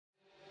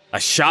A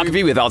shark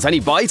movie without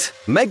any bite?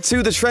 Meg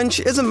 2: The Trench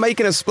isn't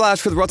making a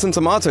splash with Rotten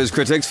Tomatoes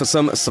critics for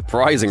some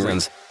surprising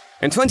reasons.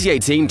 In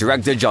 2018,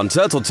 director Jon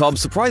Turteltaub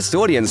surprised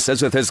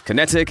audiences with his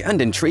kinetic and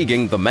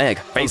intriguing The Meg.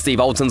 Based Steve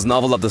Alten's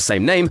novel of the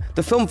same name,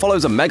 the film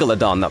follows a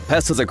megalodon that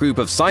pesters a group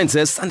of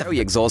scientists and very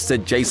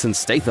exhausted Jason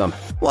Statham.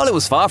 While it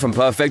was far from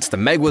perfect, The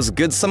Meg was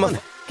good summon,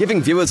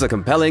 giving viewers a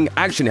compelling,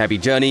 action-heavy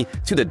journey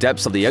to the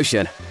depths of the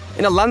ocean.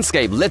 In a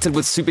landscape littered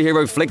with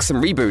superhero flicks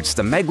and reboots,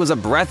 The Meg was a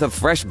breath of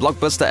fresh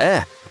blockbuster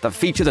air that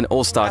featured an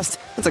all-star cast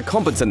and a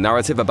competent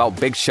narrative about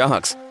big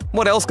sharks.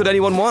 What else could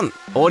anyone want?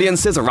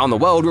 Audiences around the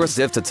world were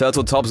receptive to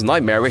Turteltaub's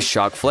nightmarish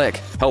shark flick,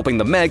 helping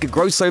The Meg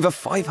gross over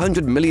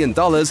 $500 million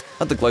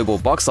at the global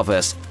box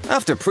office.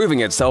 After proving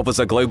itself as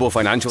a global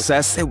financial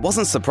success, it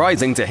wasn't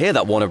surprising to hear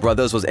that Warner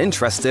Brothers was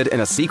interested in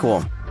a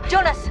sequel.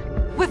 Jonas,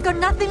 we've got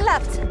nothing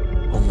left.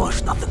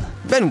 Almost nothing.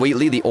 Ben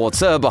Wheatley, the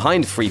auteur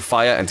behind Free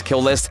Fire and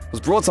Kill List,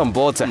 was brought on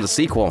board to the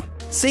sequel.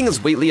 Seeing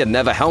as Wheatley had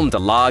never helmed a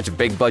large,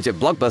 big-budget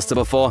blockbuster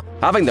before,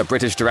 having the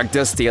British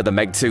director steer the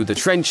Meg 2: The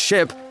Trench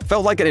ship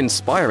felt like an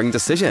inspiring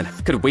decision.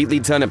 Could Wheatley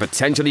turn a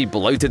potentially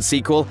bloated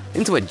sequel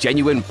into a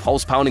genuine,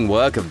 pulse-pounding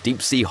work of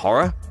deep-sea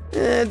horror?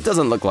 It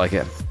doesn't look like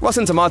it.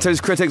 Rotten Tomatoes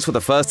critics were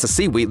the first to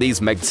see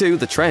Wheatley's Meg 2: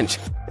 The Trench,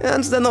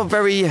 and they're not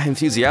very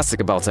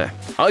enthusiastic about it.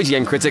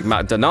 IGN critic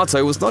Matt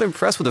Donato was not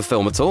impressed with the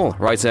film at all,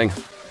 writing,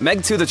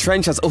 "Meg 2: The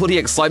Trench has all the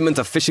excitement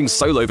of fishing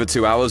solo for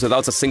 2 hours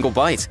without a single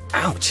bite.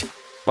 Ouch."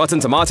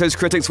 Rotten Tomatoes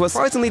critics were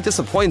surprisingly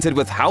disappointed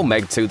with how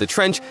Meg 2: The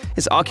Trench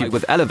is argued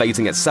with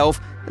elevating itself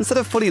instead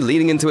of fully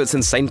leaning into its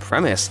insane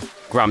premise.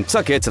 Graham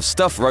Tuckett of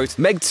Stuff wrote,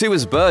 "Meg 2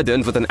 is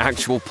burdened with an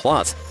actual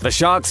plot. The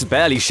sharks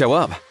barely show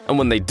up, and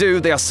when they do,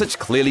 they are such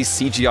clearly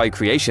CGI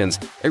creations.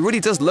 It really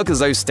does look as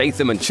though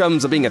Statham and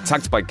chums are being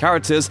attacked by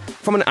characters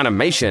from an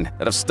animation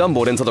that have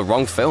stumbled into the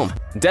wrong film.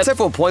 There's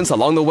several points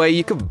along the way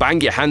you could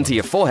bang your hand to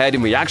your forehead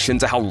in reaction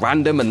to how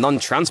random and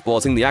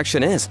non-transporting the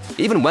action is,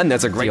 even when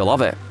there's a great deal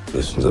of it."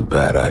 This is a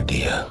bad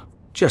idea.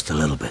 Just a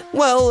little bit.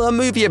 Well, a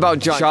movie about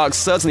giant sharks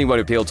certainly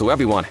won't appeal to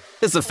everyone.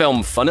 Is the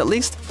film fun at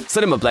least?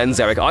 Cinema Blend's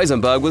Eric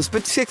Eisenberg was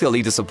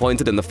particularly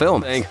disappointed in the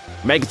film, saying,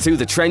 "Meg 2: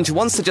 The Trench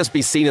wants to just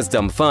be seen as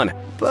dumb fun,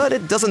 but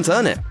it doesn't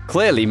earn it."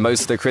 Clearly,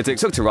 most of the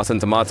critics took to Rotten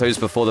Tomatoes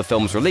before the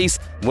film's release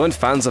weren't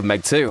fans of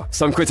Meg 2.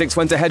 Some critics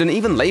went ahead and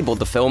even labeled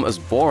the film as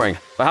boring,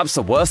 perhaps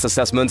the worst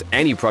assessment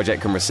any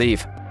project can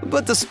receive.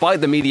 But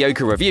despite the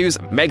mediocre reviews,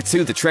 Meg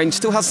 2: The Trench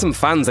still has some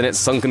fans in its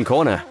sunken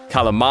corner.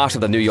 Callum Marsh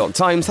of the New York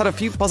Times had a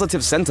few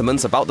positive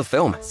sentiments about the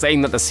film,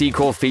 saying that the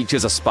sequel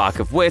features a spark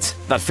of wit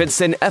that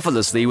fits in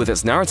effortlessly with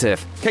its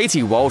narrative.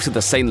 Katie Walsh of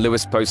the St.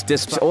 Louis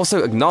Post-Dispatch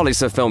also acknowledged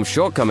the film's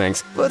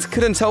shortcomings, but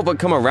couldn't help but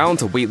come around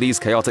to Wheatley's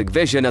chaotic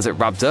vision as it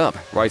wrapped up,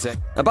 writing,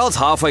 "About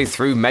halfway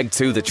through Meg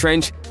 2: The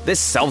Trench,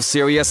 this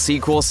self-serious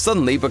sequel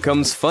suddenly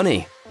becomes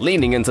funny,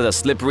 leaning into the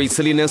slippery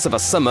silliness of a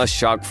summer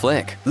shark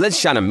flick." Liz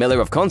Shannon Miller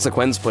of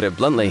Consequence put it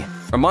bluntly,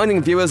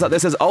 reminding viewers that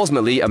this is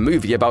ultimately a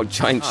movie about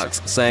giant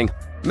sharks, saying,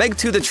 "Meg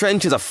 2: The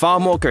Trench is a far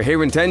more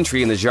coherent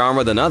entry in the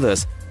genre than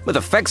others, with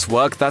effects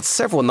work that's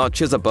several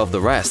notches above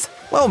the rest."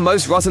 While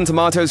most Rotten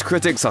Tomatoes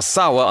critics are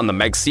sour on the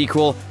Meg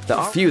sequel, there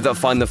are few that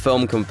find the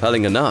film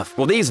compelling enough.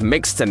 Will these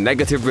mixed and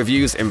negative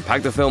reviews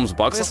impact the film's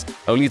box office?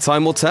 Only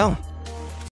time will tell.